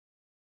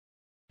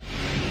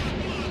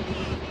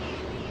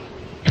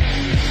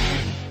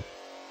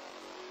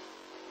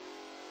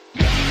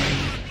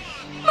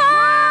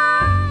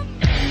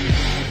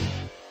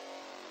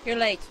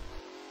late.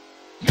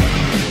 I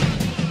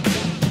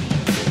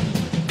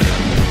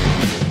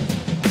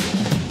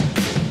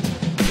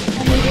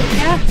needed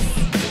gas.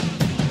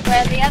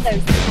 Where are the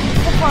others?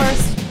 The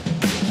forest.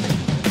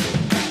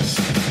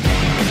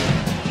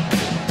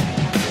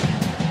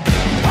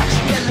 What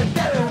you gonna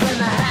do when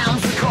the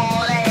hounds are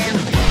calling?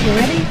 You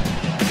ready?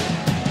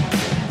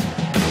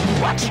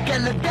 What you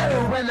gonna do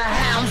when the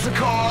hounds are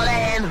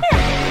calling?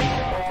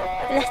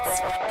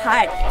 Let's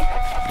party.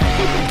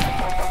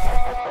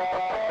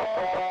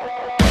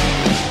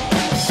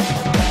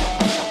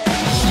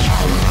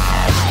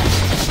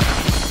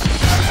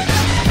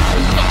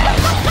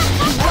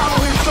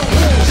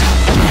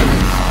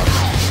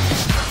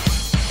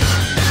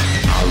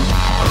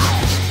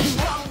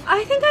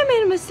 I think I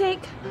made a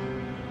mistake.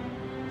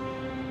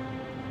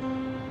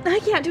 I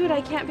can't do it.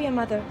 I can't be a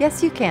mother.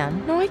 Yes, you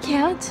can. No, I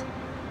can't.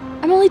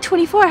 I'm only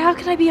 24. How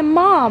can I be a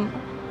mom?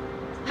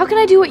 How can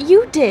I do what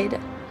you did?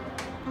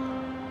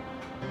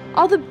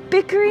 All the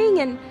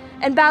bickering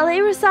and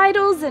ballet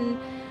recitals and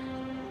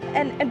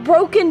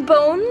broken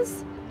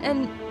bones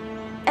and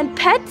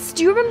pets.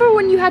 Do you remember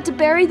when you had to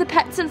bury the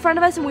pets in front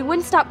of us and we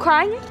wouldn't stop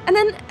crying? And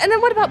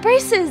then what about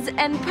braces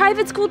and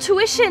private school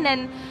tuition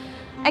and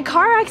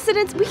car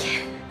accidents? We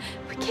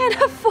can't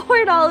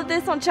afford all of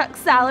this on Chuck's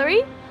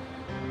salary.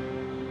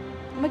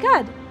 Oh my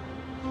God.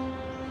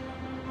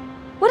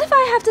 What if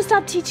I have to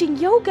stop teaching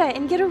yoga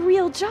and get a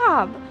real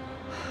job?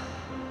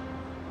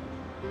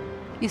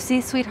 You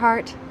see,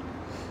 sweetheart,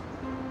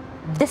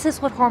 this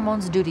is what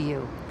hormones do to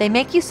you. They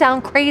make you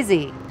sound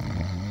crazy.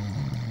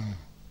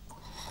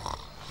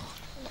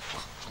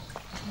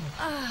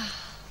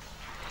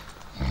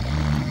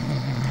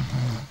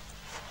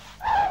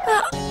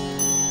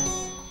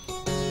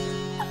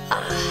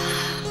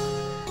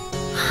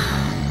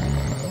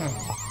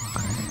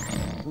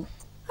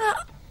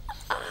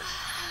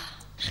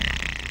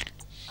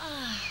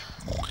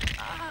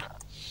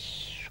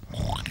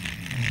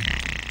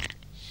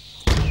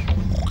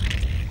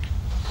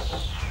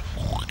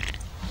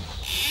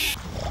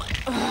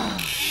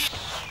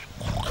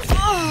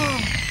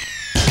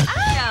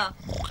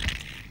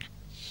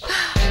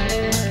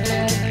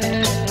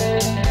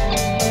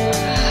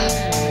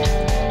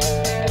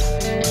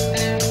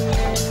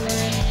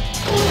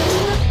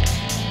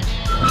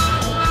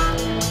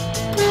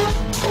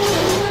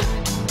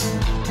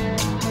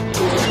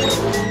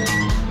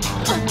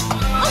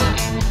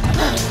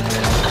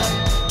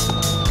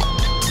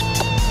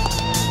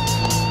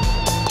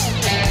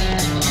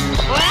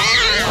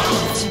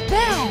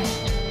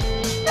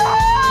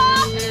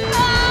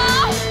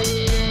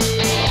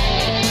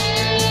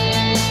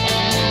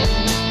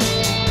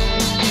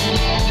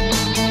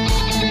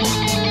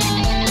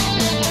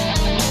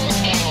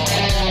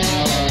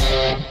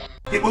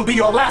 It will be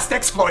your last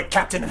exploit,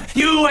 Captain.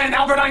 You and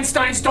Albert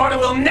Einstein's daughter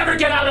will never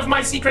get out of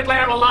my secret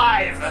lair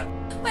alive.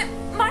 Wait,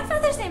 my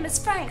father's name is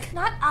Frank,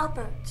 not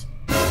Albert.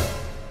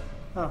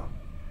 Oh.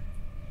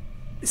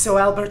 So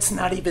Albert's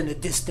not even a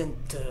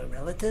distant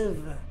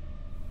relative?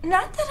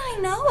 Not that I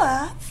know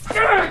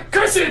of.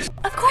 Curse it!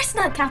 Of course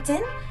not,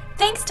 Captain.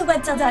 Thanks to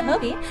Wed Till Dead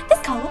Movie, this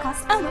call will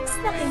cost almost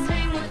nothing.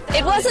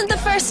 It wasn't the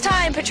first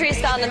time Patrice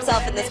found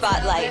himself in the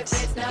spotlight.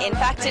 In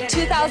fact, in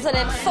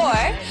 2004,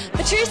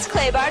 Patrice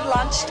Claybard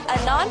launched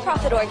a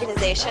non-profit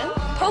organization,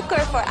 Poker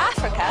for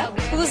Africa,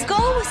 whose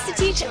goal was to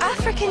teach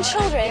African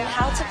children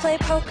how to play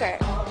poker.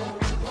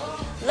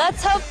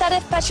 Let's hope that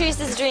if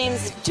Patrice's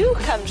dreams do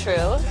come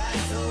true,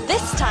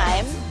 this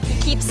time he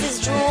keeps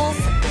his jewels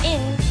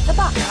in the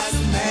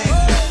box.